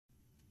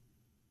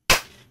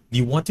Do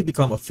you want to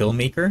become a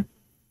filmmaker?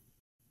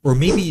 Or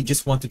maybe you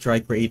just want to try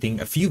creating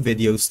a few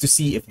videos to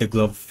see if the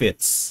glove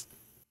fits.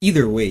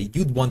 Either way,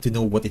 you'd want to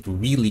know what it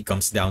really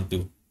comes down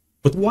to.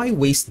 But why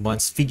waste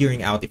months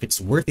figuring out if it's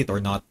worth it or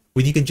not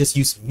when you can just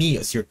use me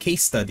as your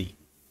case study?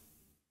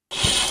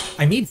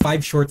 I made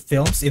 5 short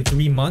films in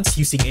 3 months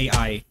using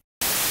AI.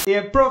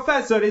 Yeah,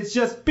 Professor, it's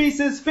just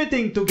pieces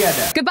fitting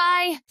together.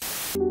 Goodbye!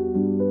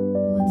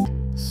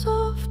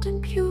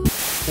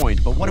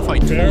 Point, but what if I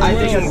do? I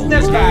take a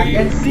step back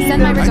and see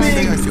Send my the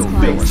regards. big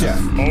picture.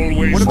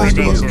 Always What about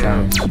those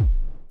Professor.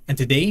 And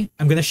today,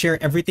 I'm gonna share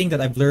everything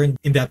that I've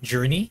learned in that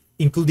journey,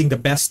 including the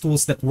best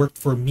tools that worked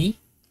for me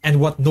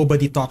and what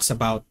nobody talks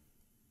about.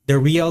 The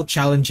real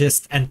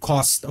challenges and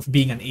cost of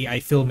being an AI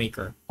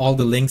filmmaker. All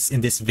the links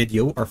in this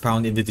video are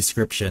found in the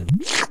description.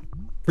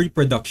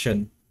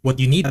 Pre-production. What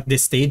you need at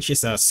this stage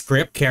is a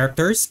script,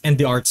 characters, and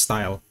the art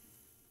style.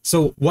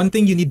 So one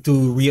thing you need to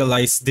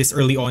realize this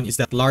early on is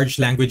that large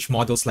language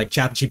models like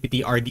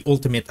ChatGPT are the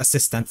ultimate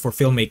assistant for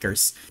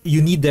filmmakers.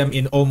 You need them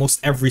in almost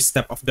every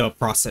step of the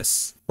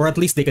process, or at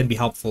least they can be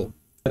helpful.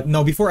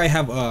 Now, before I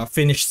have a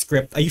finished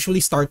script, I usually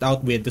start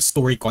out with the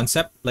story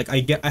concept. Like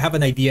I have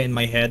an idea in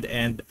my head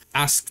and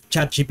ask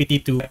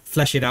ChatGPT to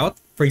flesh it out.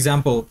 For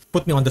example,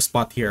 put me on the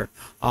spot here.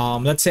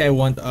 Let's say I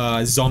want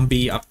a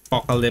zombie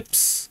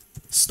apocalypse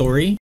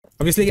story.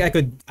 Obviously, I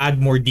could add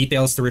more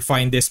details to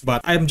refine this, but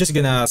I'm just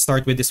gonna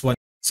start with this one.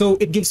 So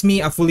it gives me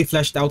a fully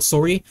fleshed out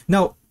story.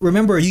 Now,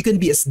 remember, you can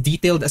be as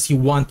detailed as you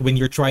want when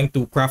you're trying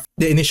to craft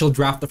the initial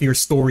draft of your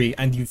story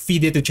and you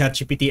feed it to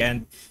ChatGPT,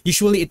 and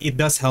usually it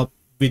does help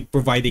with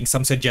providing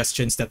some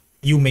suggestions that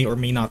you may or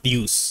may not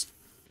use.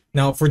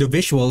 Now, for the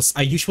visuals,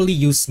 I usually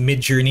use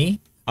Midjourney.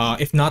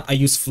 If not, I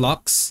use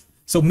Flux.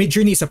 So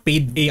Midjourney is a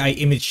paid AI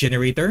image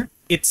generator.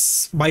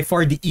 It's by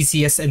far the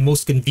easiest and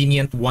most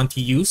convenient one to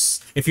use.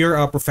 If you're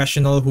a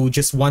professional who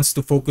just wants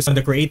to focus on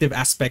the creative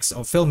aspects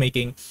of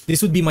filmmaking,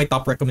 this would be my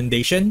top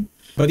recommendation.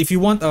 But if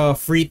you want a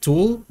free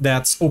tool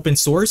that's open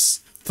source,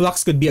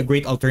 Flux could be a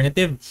great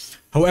alternative.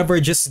 However,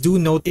 just do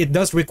note it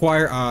does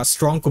require a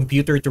strong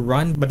computer to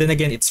run, but then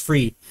again, it's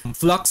free.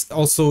 Flux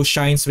also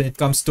shines when it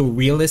comes to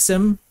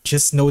realism.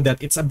 Just know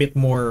that it's a bit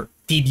more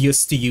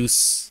tedious to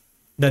use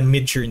than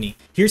Midjourney.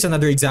 Here's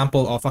another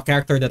example of a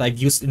character that I've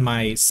used in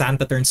my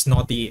Santa Turns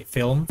Naughty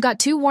film. Got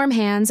 2 warm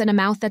hands and a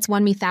mouth that's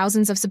won me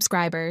thousands of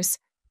subscribers.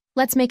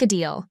 Let's make a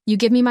deal. You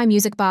give me my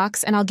music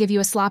box and I'll give you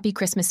a sloppy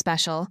Christmas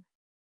special.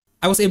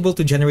 I was able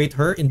to generate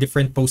her in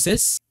different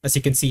poses, as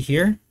you can see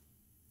here.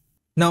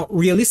 Now,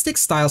 realistic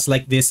styles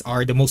like this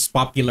are the most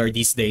popular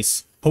these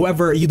days.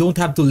 However, you don't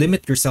have to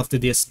limit yourself to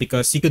this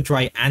because you could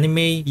try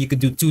anime, you could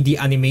do 2D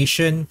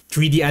animation,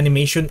 3D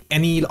animation,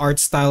 any art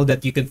style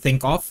that you could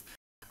think of.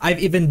 I've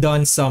even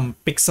done some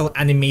pixel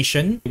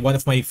animation in one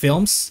of my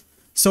films.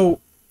 So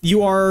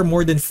you are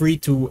more than free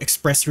to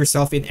express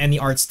yourself in any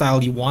art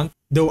style you want.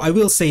 Though I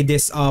will say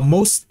this,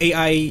 most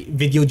AI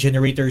video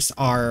generators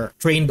are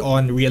trained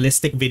on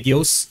realistic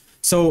videos.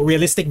 So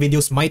realistic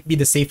videos might be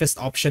the safest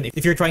option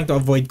if you're trying to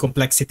avoid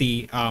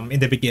complexity in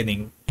the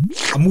beginning.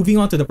 Moving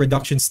on to the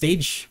production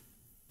stage,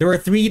 there are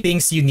 3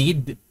 things you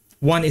need.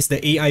 One is the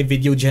AI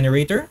video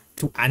generator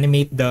to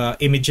animate the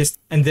images.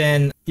 And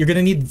then you're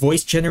gonna need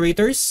voice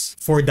generators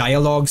for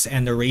dialogues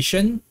and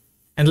narration.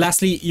 And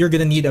lastly, you're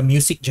gonna need a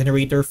music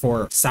generator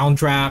for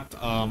soundtrack,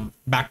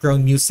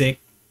 background music.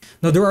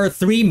 Now, there are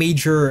 3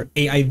 major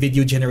AI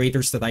video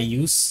generators that I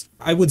use.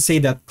 I would say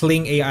that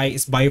Kling AI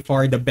is by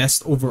far the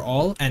best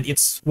overall, and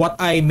it's what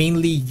I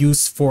mainly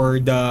use for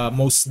the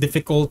most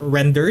difficult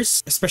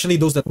renders, especially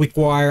those that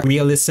require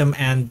realism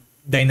and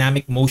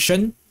dynamic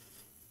motion.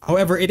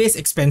 However, it is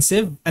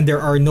expensive and there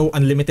are no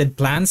unlimited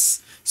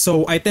plans,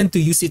 so I tend to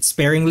use it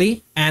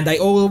sparingly, and I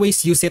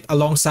always use it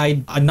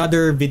alongside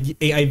another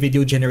AI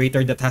video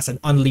generator that has an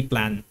only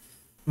plan.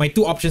 My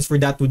 2 options for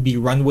that would be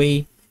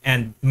Runway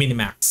and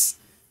Minimax.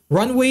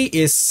 Runway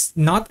is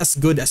not as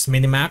good as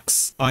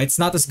Minimax. It's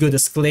not as good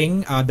as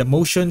Kling. The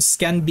motions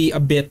can be a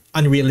bit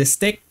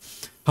unrealistic.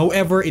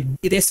 However, it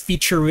is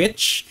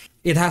feature-rich.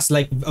 It has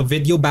like a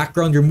video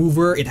background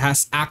remover. It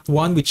has Act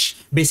 1, which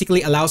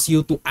basically allows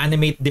you to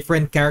animate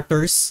different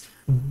characters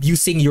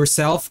using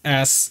yourself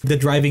as the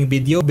driving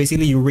video.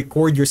 Basically, you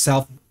record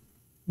yourself.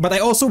 But I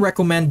also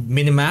recommend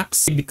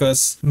Minimax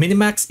because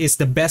Minimax is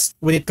the best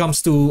when it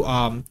comes to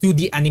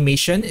 2D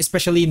animation,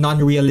 especially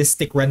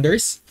non-realistic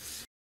renders.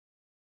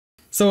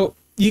 So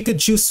you could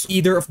choose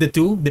either of the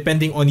 2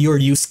 depending on your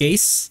use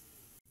case.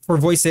 For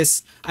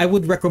voices, I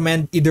would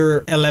recommend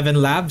either 11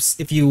 Labs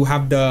if you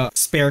have the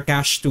spare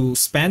cash to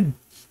spend.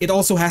 It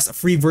also has a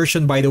free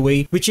version, by the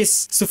way, which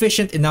is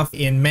sufficient enough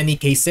in many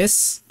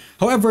cases.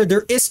 However,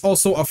 there is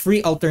also a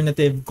free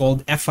alternative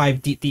called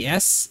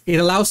F5TTS. It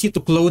allows you to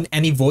clone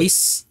any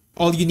voice.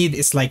 All you need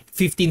is like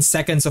 15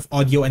 seconds of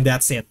audio and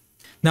that's it.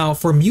 Now,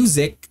 for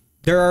music,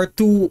 there are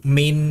 2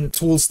 main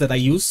tools that I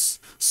use,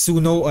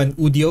 Suno and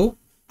Udio.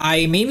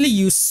 I mainly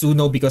use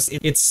Suno because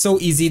it's so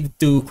easy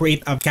to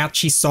create a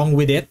catchy song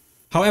with it.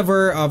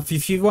 However,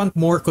 if you want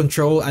more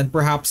control and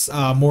perhaps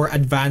a more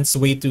advanced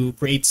way to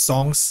create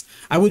songs,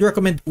 I would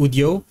recommend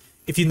Udio.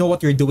 if you know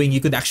what you're doing, you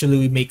could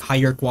actually make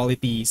higher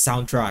quality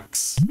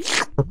soundtracks.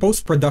 For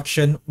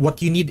post-production,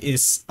 what you need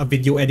is a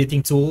video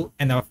editing tool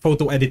and a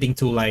photo editing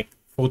tool like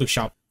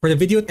Photoshop. For the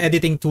video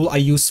editing tool, I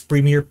use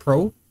Premiere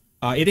Pro.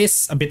 It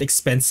is a bit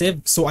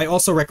expensive, so I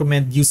also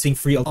recommend using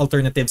free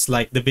alternatives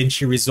like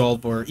DaVinci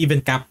Resolve or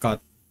even CapCut.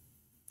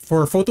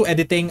 For photo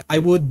editing, I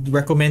would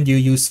recommend you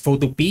use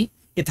Photopea.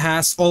 It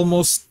has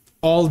almost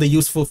all the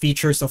useful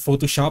features of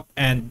Photoshop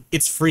and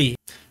it's free.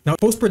 Now,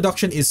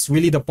 post-production is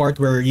really the part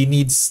where you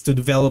need to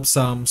develop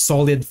some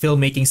solid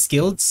filmmaking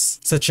skills,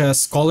 such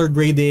as color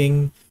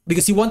grading,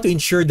 because you want to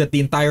ensure that the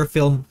entire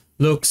film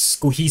looks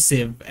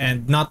cohesive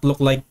and not look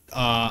like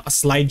a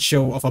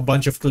slideshow of a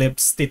bunch of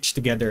clips stitched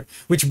together,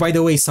 which, by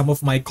the way, some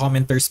of my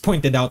commenters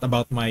pointed out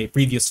about my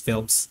previous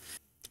films.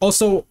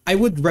 Also, I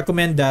would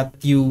recommend that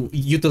you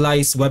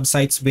utilize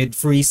websites with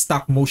free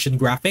stop motion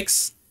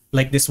graphics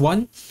like this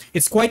one.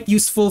 It's quite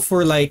useful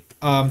for like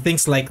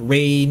things like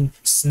rain,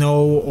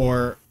 snow,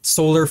 or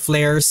solar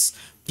flares.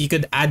 You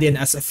could add in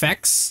as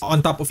effects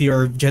on top of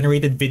your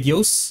generated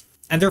videos,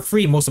 and they're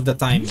free most of the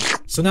time.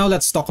 So now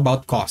let's talk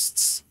about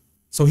costs.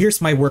 So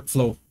here's my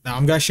workflow. Now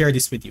I'm gonna share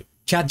this with you.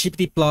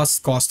 ChatGPT Plus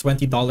costs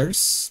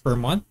 $20 per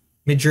month.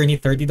 Midjourney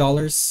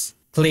 $30.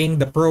 Kling,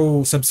 the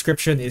Pro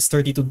subscription, is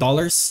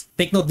 $32.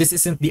 Take note, this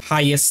isn't the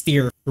highest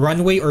tier.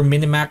 Runway or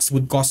Minimax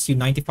would cost you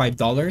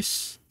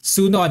 $95.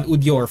 Suno and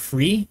Udio are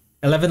free.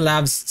 11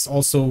 Labs is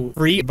also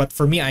free, but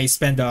for me, I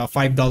spend a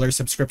 $5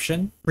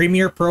 subscription.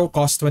 Premiere Pro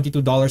costs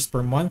 $22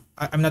 per month.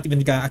 I'm not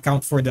even gonna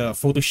account for the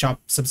Photoshop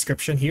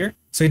subscription here.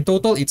 So in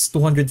total, it's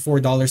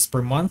 $204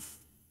 per month.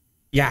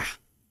 Yeah,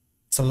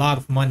 it's a lot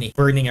of money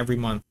burning every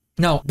month.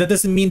 Now, that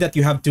doesn't mean that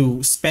you have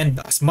to spend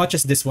as much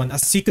as this one,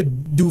 as you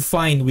could do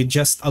fine with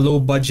just a low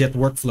budget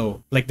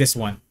workflow like this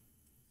one.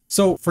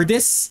 So for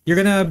this, you're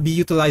gonna be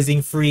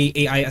utilizing free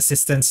AI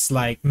assistants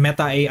like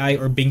Meta AI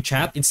or Bing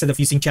Chat instead of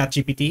using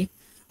ChatGPT.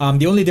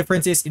 The only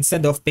difference is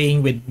instead of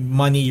paying with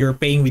money, you're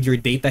paying with your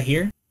data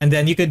here. And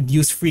then you could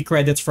use free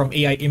credits from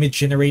AI image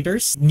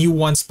generators. New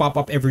ones pop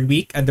up every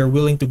week and they're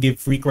willing to give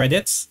free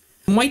credits.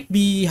 You might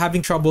be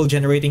having trouble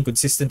generating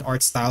consistent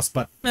art styles,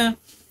 but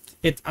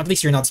at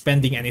least you're not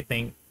spending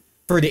anything.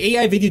 For the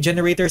AI video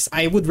generators,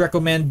 I would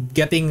recommend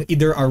getting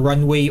either a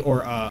Runway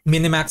or a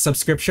Minimax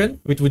subscription,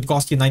 which would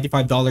cost you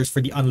 $95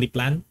 for the Only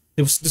plan.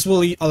 This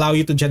will allow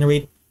you to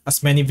generate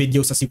as many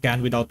videos as you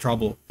can without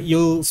trouble.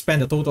 You'll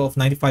spend a total of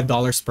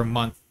 $95 per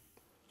month.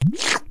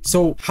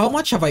 So how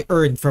much have I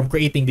earned from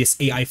creating these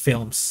AI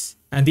films?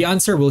 And the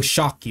answer will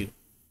shock you.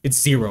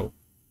 It's zero.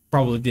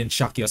 Probably didn't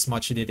shock you as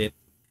much, did it?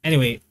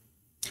 Anyway,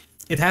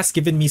 it has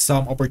given me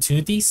some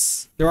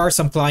opportunities. There are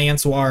some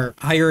clients who are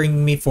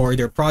hiring me for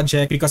their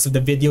project because of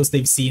the videos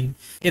they've seen.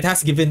 It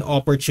has given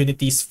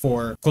opportunities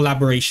for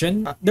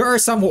collaboration. There are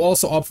some who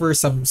also offer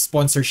some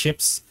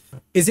sponsorships.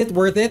 Is it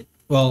worth it?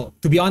 Well,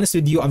 to be honest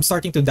with you, I'm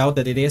starting to doubt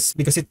that it is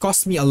because it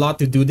cost me a lot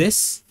to do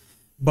this.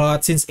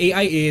 But since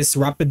AI is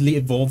rapidly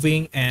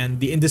evolving and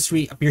the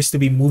industry appears to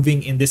be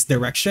moving in this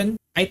direction,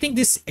 I think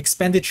these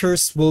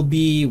expenditures will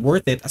be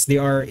worth it as they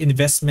are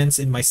investments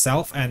in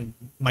myself and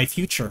my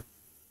future.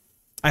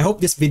 I hope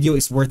this video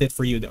is worth it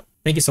for you though.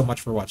 Thank you so much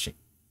for watching.